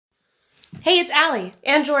Hey, it's Allie.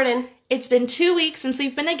 And Jordan. It's been 2 weeks since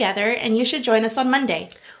we've been together, and you should join us on Monday.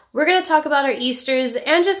 We're going to talk about our Easters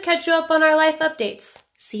and just catch you up on our life updates.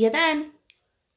 See you then.